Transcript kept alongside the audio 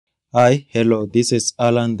Hi, hello, this is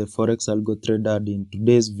Alan, the Forex Algo-Trader, and in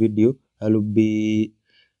today's video, I will be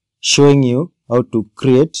showing you how to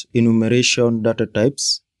create enumeration data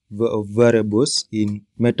types of variables in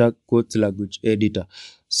Meta Quote Language Editor.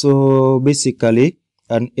 So basically,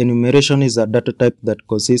 an enumeration is a data type that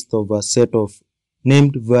consists of a set of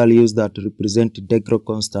named values that represent integral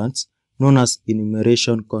constants known as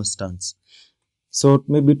enumeration constants. So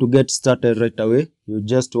maybe to get started right away, you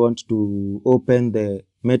just want to open the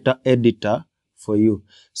Meta editor for you.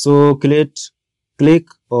 So click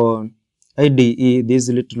on IDE, this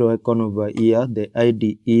little icon over here, the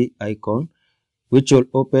IDE icon, which will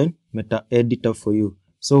open Meta editor for you.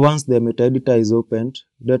 So once the Meta editor is opened,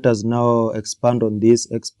 let us now expand on this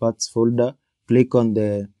experts folder. Click on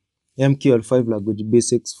the MQL5 language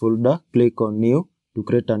basics folder, click on new to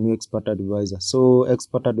create a new expert advisor. So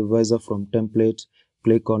expert advisor from template,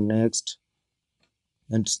 click on next,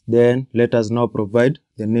 and then let us now provide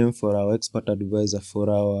the name for our expert advisor for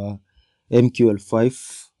our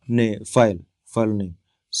MQL5 file name.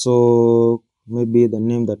 So maybe the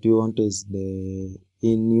name that you want is the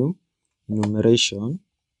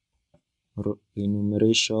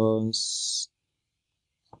enumerations.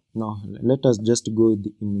 No, let us just go with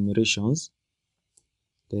the enumerations.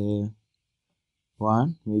 The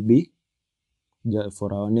one maybe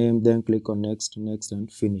for our name, then click on next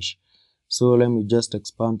and finish. So let me just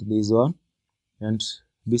expand this one and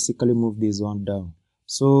basically move this one down.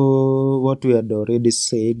 So what we had already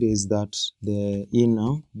said is that the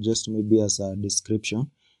enum, just maybe as a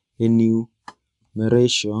description,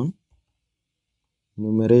 enumeration,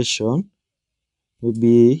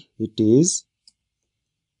 maybe it is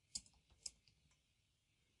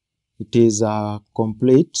a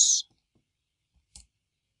complete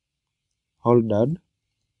ordered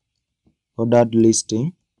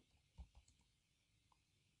listing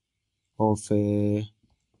of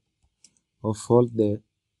all the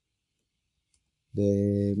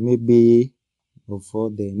maybe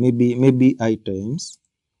items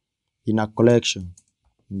in a collection,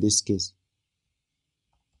 in this case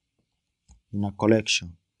in a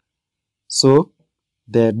collection. So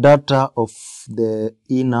the data of the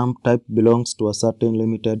enum type belongs to a certain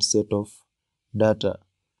limited set of data.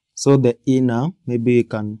 So the enum, maybe you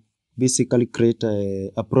can basically create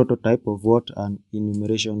a prototype of what an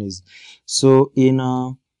enumeration is. So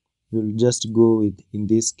enum, we'll just go with, in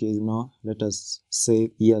this case now, let us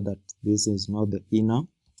say here that this is now the enum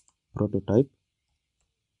prototype.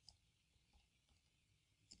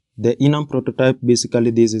 The enum prototype,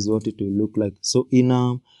 basically this is what it will look like. So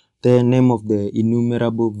enum, the name of the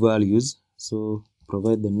enumerable values. So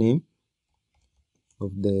provide the name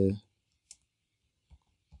of the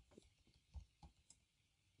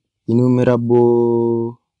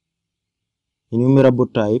enumerable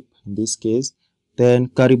type, in this case, then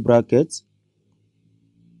curly brackets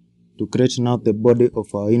to create now the body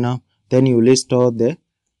of our enum. Then you list all the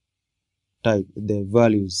type, the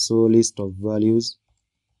values. So list of values.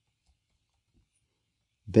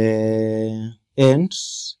 The end,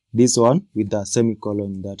 this one with a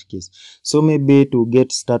semicolon in that case. So maybe to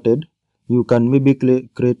get started, you can maybe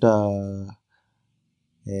create a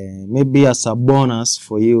maybe as a bonus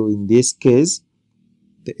for you in this case,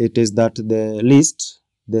 it is that the list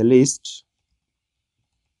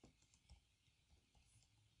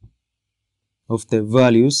of the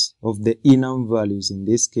values of the enum values, in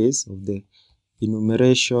this case of the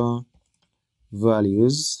enumeration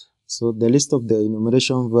values. So the list of the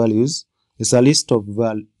enumeration values is a list of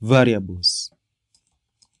variables.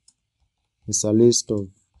 It's a list of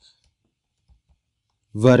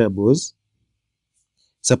variables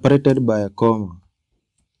separated by a comma.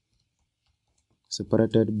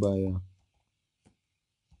 Separated by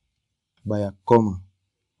a comma,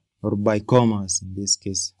 or by commas in this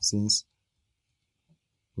case, since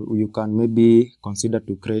you can maybe consider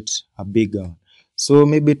to create a bigger one. So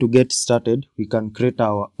maybe to get started, we can create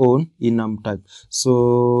our own enum type.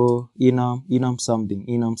 So enum something,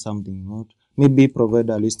 maybe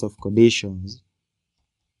provide a list of conditions.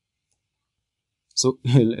 So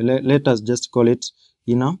let us just call it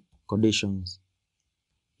enum conditions.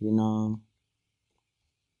 Enum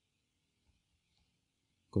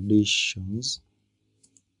conditions.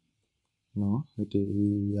 No,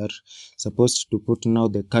 we are supposed to put now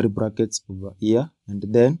the curly brackets over here, and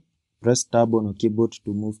then press tab on your keyboard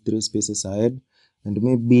to move 3 spaces ahead, and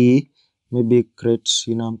maybe create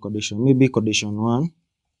enum condition, maybe condition 1,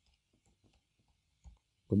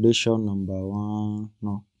 condition number 1.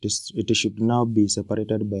 No, it should now be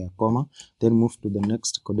separated by a comma. Then move to the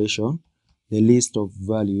next condition, the list of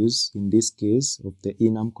values, in this case of the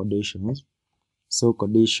enum conditions. So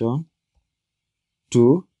condition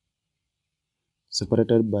 2,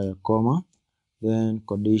 separated by a comma, then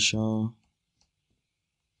condition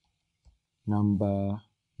number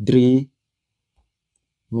 3,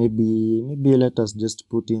 maybe let us just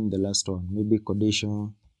put in the last one, maybe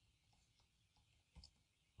condition,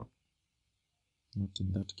 not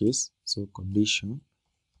in that case, so condition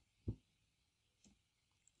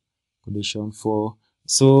 4.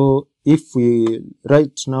 So if we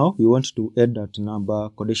right now we want to add that number,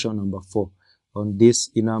 condition number 4, on this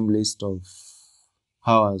enum list of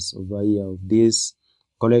hours over here, of this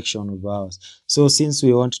collection of hours. So since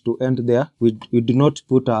we want to end there, we do not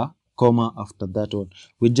put a comma after that one.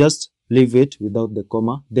 We just leave it without the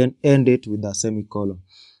comma, then end it with a semicolon.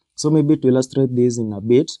 So maybe to illustrate this in a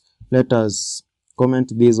bit, let us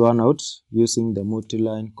comment this one out using the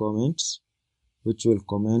multi-line comment, which will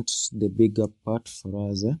comment the bigger part for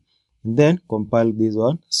us, and then compile this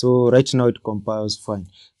one. So right now it compiles fine.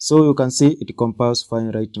 So you can see it compiles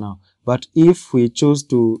fine right now. But if we choose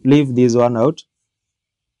to leave this one out,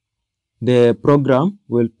 the program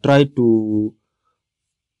will try to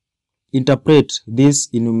interpret this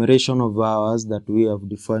enumeration of hours that we have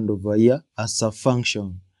defined over here as a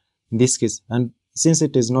function in this case. And since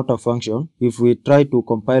it is not a function, if we try to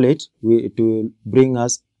compile it, it will bring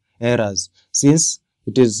us errors since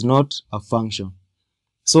it is not a function.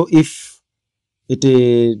 So if it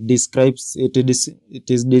describes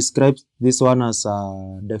this one as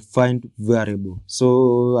a defined variable.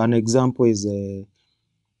 So an example is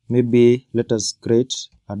maybe let us create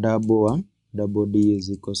a double one. Double D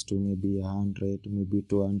is equals to maybe 100, maybe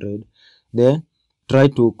 200. Then try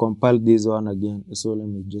to compile this one again. So let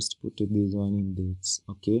me just put this one in this.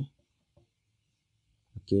 Okay,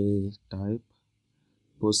 type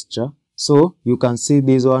posture. So you can see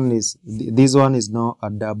this one is now a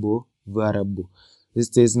double variable.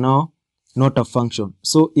 This is now not a function.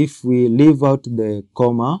 So if we leave out the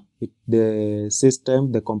comma, the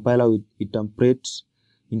system, the compiler will interpret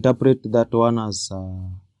that one as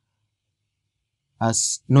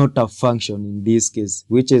not a function in this case,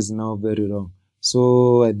 which is now very wrong.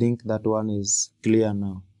 So I think that one is clear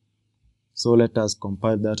now. So let us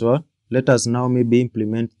compile that one. Let us now maybe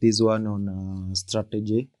implement this one on a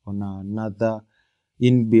strategy, on another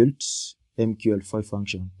inbuilt MQL5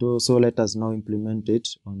 function. So let us now implement it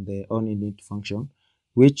on the onInit function,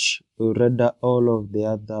 which will render all of the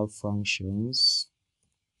other functions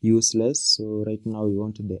useless. So right now we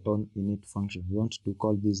want the onInit function. We want to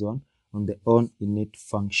call this one on the onInit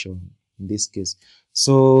function in this case.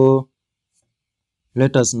 So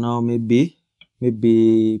let us now maybe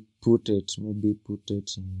put it in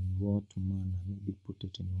what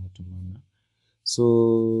manner.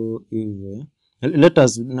 So if let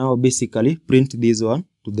us now basically print this one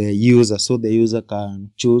to the user, so the user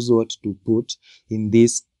can choose what to put in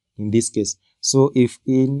this case. So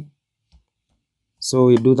so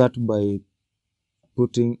we do that by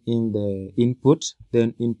putting in the input,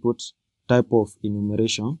 then input type of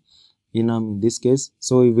enumeration, enum in this case.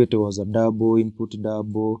 So if it was a double, input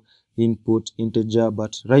double, input integer,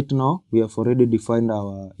 but right now we have already defined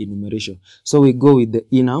our enumeration. So we go with the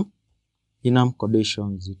enum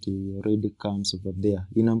conditions. It already comes over there,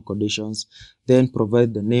 enum conditions, then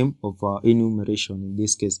provide the name of our enumeration in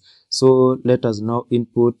this case. So let us now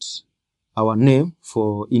input our name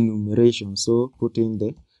for enumeration. So put in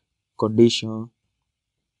the condition,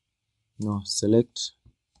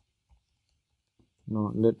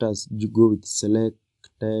 let us go with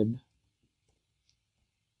selected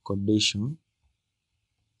condition.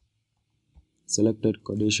 Selected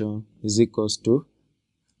condition is equals to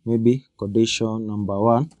maybe condition number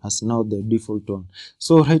 1 as now the default one.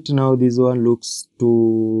 So right now this one looks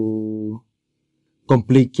too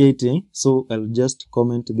complicating, so I'll just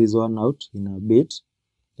comment this one out in a bit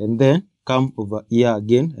and then come over here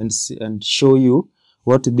again and show you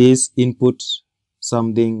what this input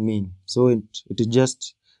something mean. So it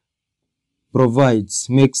just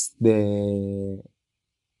makes the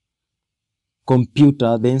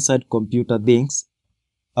computer, the inside computer things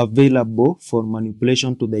available for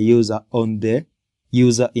manipulation to the user on the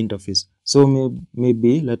user interface. So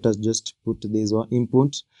maybe let us just put this one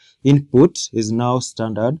input is now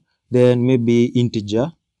standard, then maybe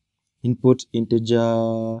integer, input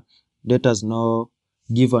integer. Let us now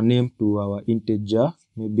give a name to our integer,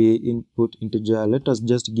 maybe input integer. Let us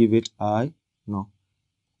just give it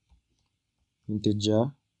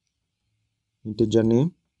integer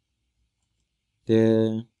name,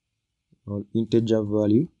 then or integer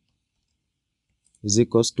value is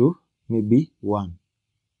equals to maybe 1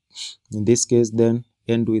 in this case, then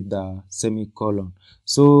end with the semicolon.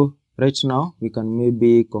 So right now we can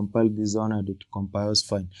maybe compile this one and it compiles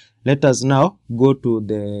fine. Let us now go to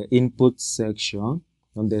the input section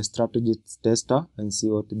on the strategy tester and see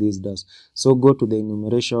what this does. So go to the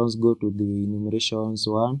enumerations, go to the enumerations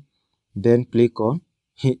one, then click on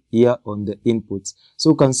here on the inputs. So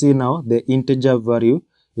you can see now the integer value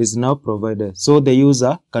is now provided. So the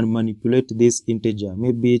user can manipulate this integer,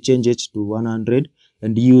 maybe change it to 100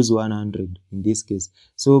 and use 100 in this case.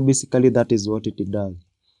 So basically that is what it does.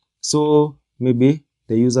 So maybe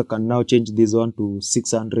the user can now change this one to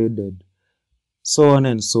 600 and so on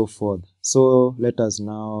and so forth. So let us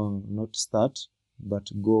now not start but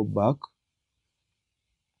go back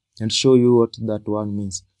and show you what that one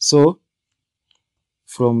means. So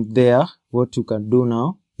from there, what you can do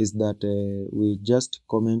now is that we just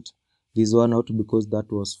comment this one out because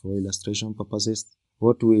that was for illustration purposes.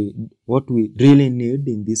 What we really need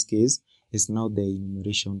in this case is now the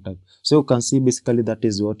enumeration type. So you can see basically that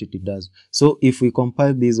is what it does. So if we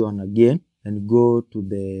compile this one again and go to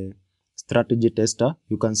the strategy tester,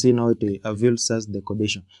 you can see now it avails us the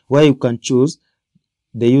condition where you can choose.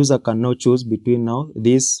 The user can now choose between now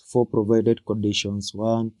these four provided conditions,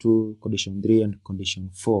 1, 2, condition 3 and condition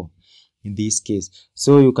 4 in this case.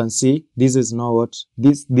 So you can see this is now what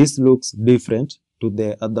this looks different to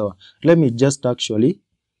the other one. Let me just actually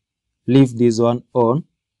leave this one on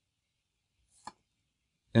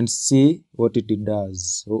and see what it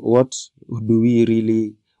does. What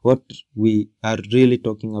we are really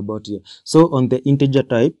talking about here. So on the integer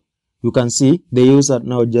type, you can see the user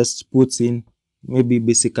now just puts in maybe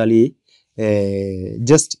basically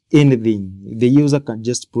just anything. The user can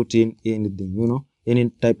just put in anything, you know, any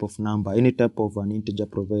type of number, any type of an integer,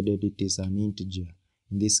 provided it is an integer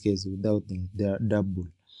in this case without the double.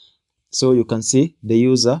 So you can see the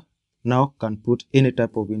user now can put any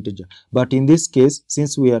type of integer, but in this case,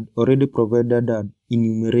 since we had already provided an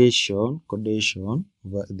enumeration condition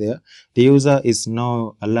over there, the user is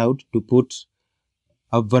now allowed to put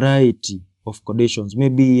a variety of conditions,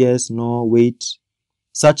 maybe yes, no, wait,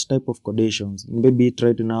 such type of conditions. Maybe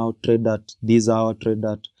trade now, trade at this hour, trade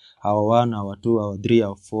at hour 1, hour 2, hour 3,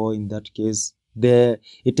 hour 4. In that case,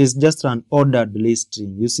 it is just an ordered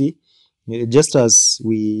listing. You see, just as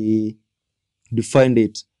we defined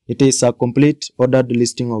it, it is a complete ordered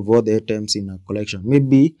listing of all the items in a collection.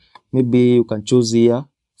 Maybe you can choose here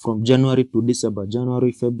from January to December,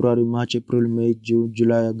 January, February, March, April, May, June,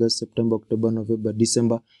 July, August, September, October, November,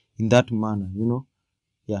 December, in that manner, you know.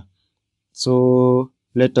 Yeah. So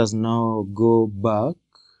let us now go back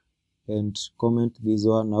and comment this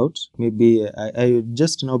one out. Maybe I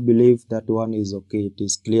just now believe that one is okay. It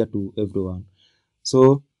is clear to everyone.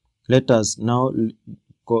 So let us now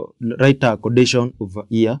write a condition over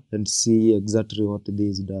here and see exactly what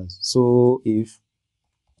this does. So if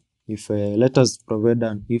let us provide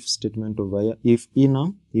an if statement over here. If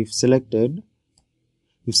enum, if selected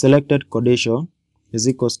condition is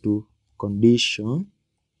equals to condition,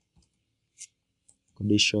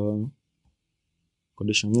 maybe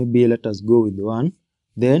let us go with 1,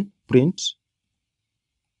 then print,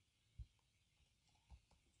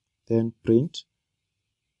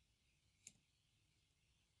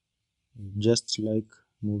 just like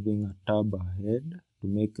moving a tab ahead to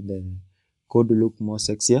make the code look more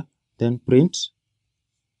sexier, then print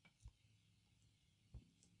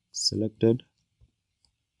selected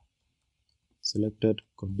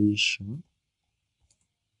condition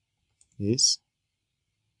is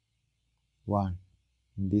 1.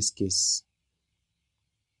 In this case,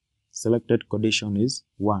 selected condition is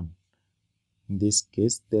 1. In this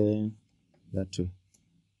case, then that way.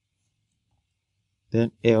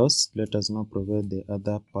 Then else, let us now provide the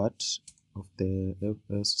other part of the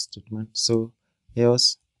else statement. So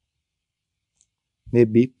else,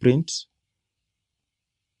 maybe print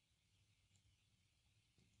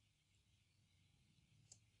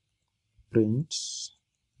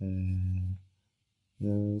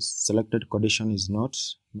selected condition is not.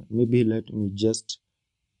 Maybe let me just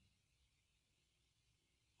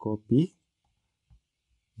copy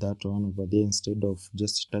that one over there instead of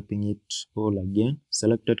just typing it all again.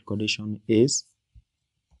 Selected condition is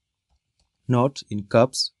not, in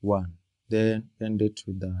caps 1, then end it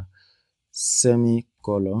with a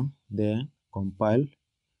semicolon, then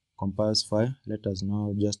compiles file. Let us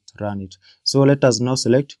now just run it. So let us now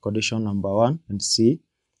select condition number 1 and see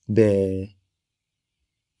the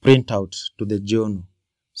printout to the journal.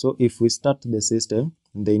 So if we start the system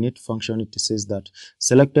in the init function, it says that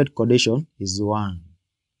selected condition is 1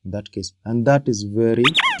 in that case, and that is very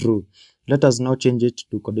true. Let us now change it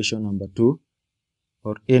to condition number 2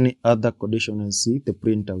 or any other condition and see the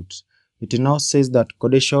printout. It now says that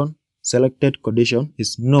condition selected condition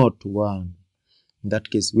is not 1 in that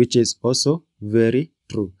case, which is also very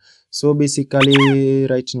true. So basically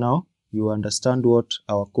right now you understand what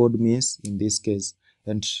our code means in this case,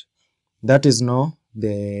 and that is now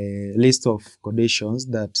the list of conditions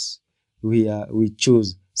that we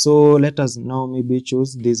choose. So let us now maybe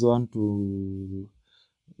choose this one to,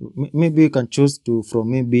 maybe you can choose to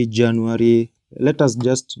from maybe January. Let us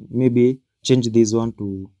just maybe change this one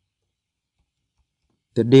to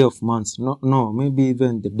the day of months. No, maybe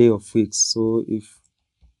even the day of weeks. So if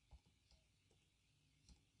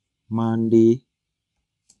Monday,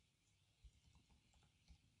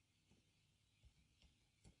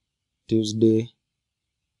 Tuesday,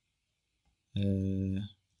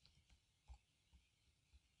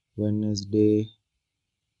 Wednesday,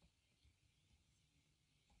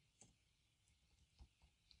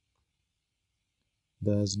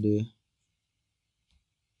 Thursday,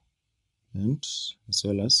 and as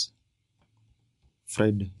well as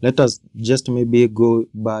Friday. Let us just maybe go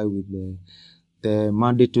by with the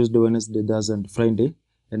Monday, Tuesday, Wednesday, Thursday, and Friday,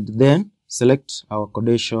 and then select our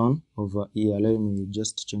condition over here. Let me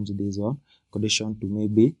just change this one, condition to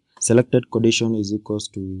maybe selected condition is equals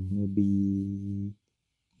to maybe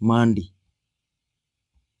Monday.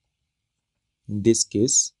 In this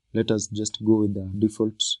case, let us just go with the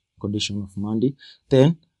default condition of Monday.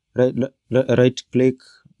 Then right click,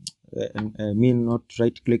 not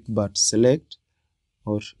right click, but select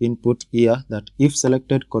or input here that if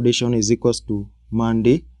selected condition is equals to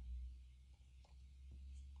Monday,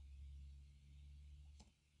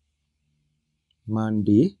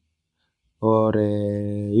 or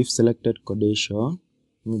if selected condition,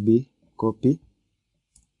 maybe copy,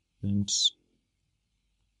 and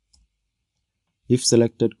if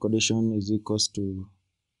selected condition is equals to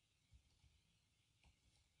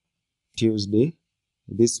Tuesday,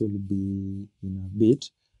 this will be in a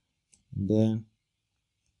bit, then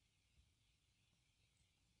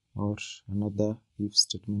or another if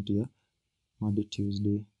statement here, Monday,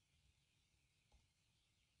 Tuesday,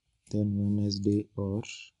 then Wednesday, or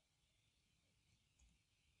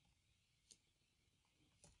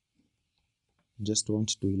just want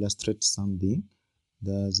to illustrate something,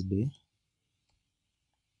 Thursday,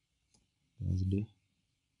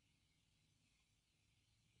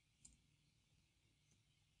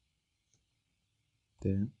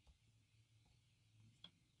 then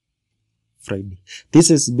Friday. This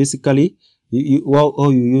is basically how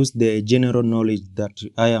you use the general knowledge that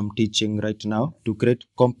I am teaching right now to create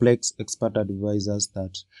complex expert advisors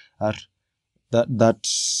that are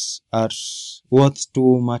worth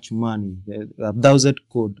too much money. 1,000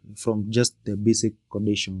 code from just the basic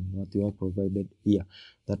condition that we are provided here,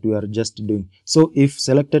 that we are just doing. So if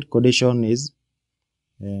selected condition is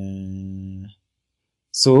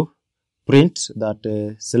so print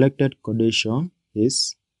that selected condition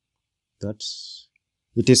is that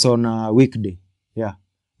it is on a weekday. Yeah,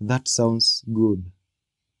 that sounds good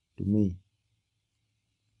to me.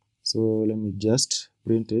 So let me just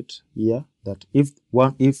print it here that if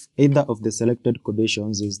either of the selected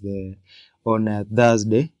conditions is on a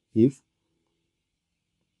Thursday, if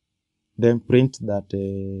then print that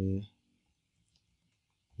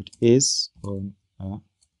it is on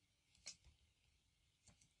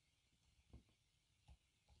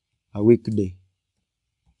a weekday.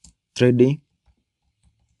 Trading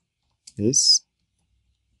is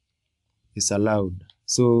allowed.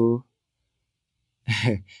 So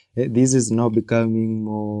this is now becoming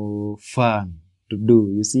more fun to do,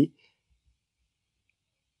 you see.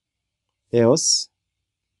 Else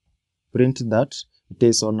print that it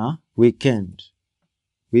is on a weekend.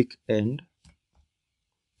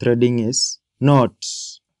 Trading is not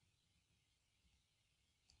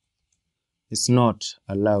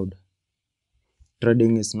allowed.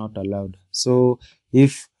 Trading is not allowed. So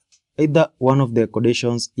if either one of the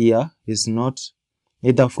conditions here is not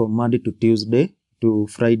either from Monday to Tuesday to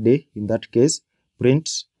Friday, in that case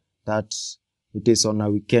print that it is on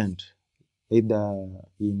a weekend,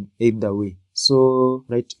 either way. So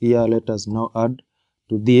right here, let us now add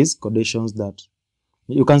to these conditions that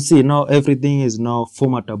you can see now everything is now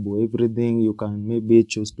formatable. Everything you can maybe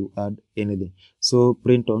choose to add anything. So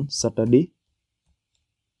print on Saturday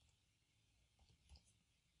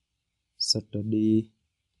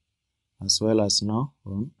as well as now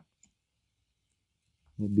on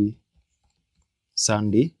maybe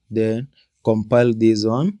Sunday. Then compile this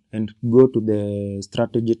one and go to the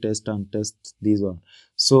strategy test and test this one.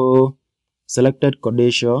 So selected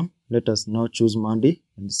condition, let us now choose Monday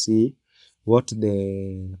and see what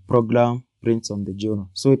the program prints on the journal.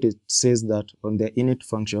 So it says that on the init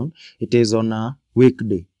function it is on a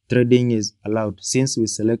weekday. trading is allowed since we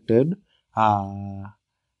selected a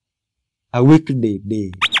weekday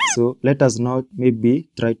day. So let us now maybe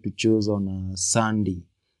try to choose on a Sunday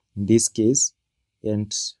in this case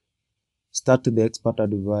and start the expert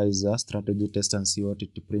advisor strategy test and see what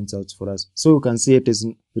it prints out for us. So you can see it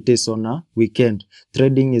is on a weekend.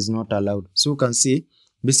 Trading is not allowed. So you can see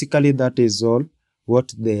basically that is all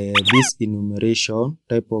what this enumeration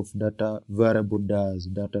type of data variable does,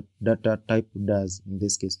 data type does in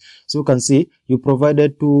this case. So you can see you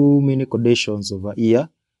provided too many conditions over here,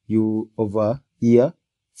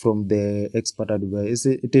 from the expert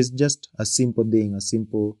advisor. It is just a simple thing,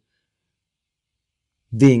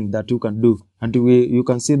 that you can do, and you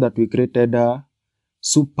can see that we created a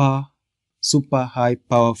super high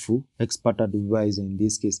powerful expert advisor in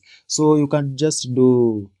this case. So you can just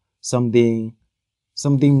do something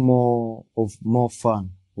more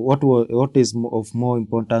fun. What is of more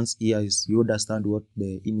importance here is you understand what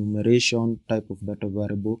the enumeration type of data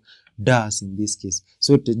variable does in this case.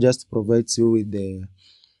 So it just provides you with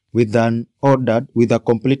a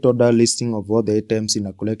complete order listing of all the items in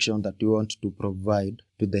a collection that you want to provide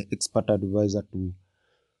to the expert advisor to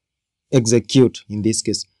execute in this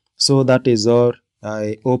case. So that is all.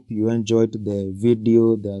 I hope you enjoyed the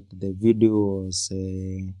video, that the video was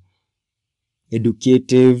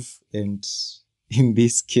educative, and in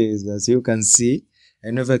this case, as you can see,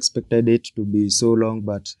 I never expected it to be so long,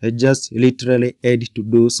 but I just literally had to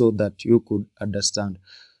do so that you could understand.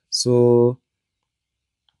 So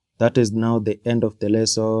that is now the end of the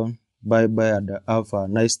lesson. Bye bye, and have a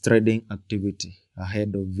nice trading activity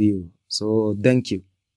ahead of you. So thank you.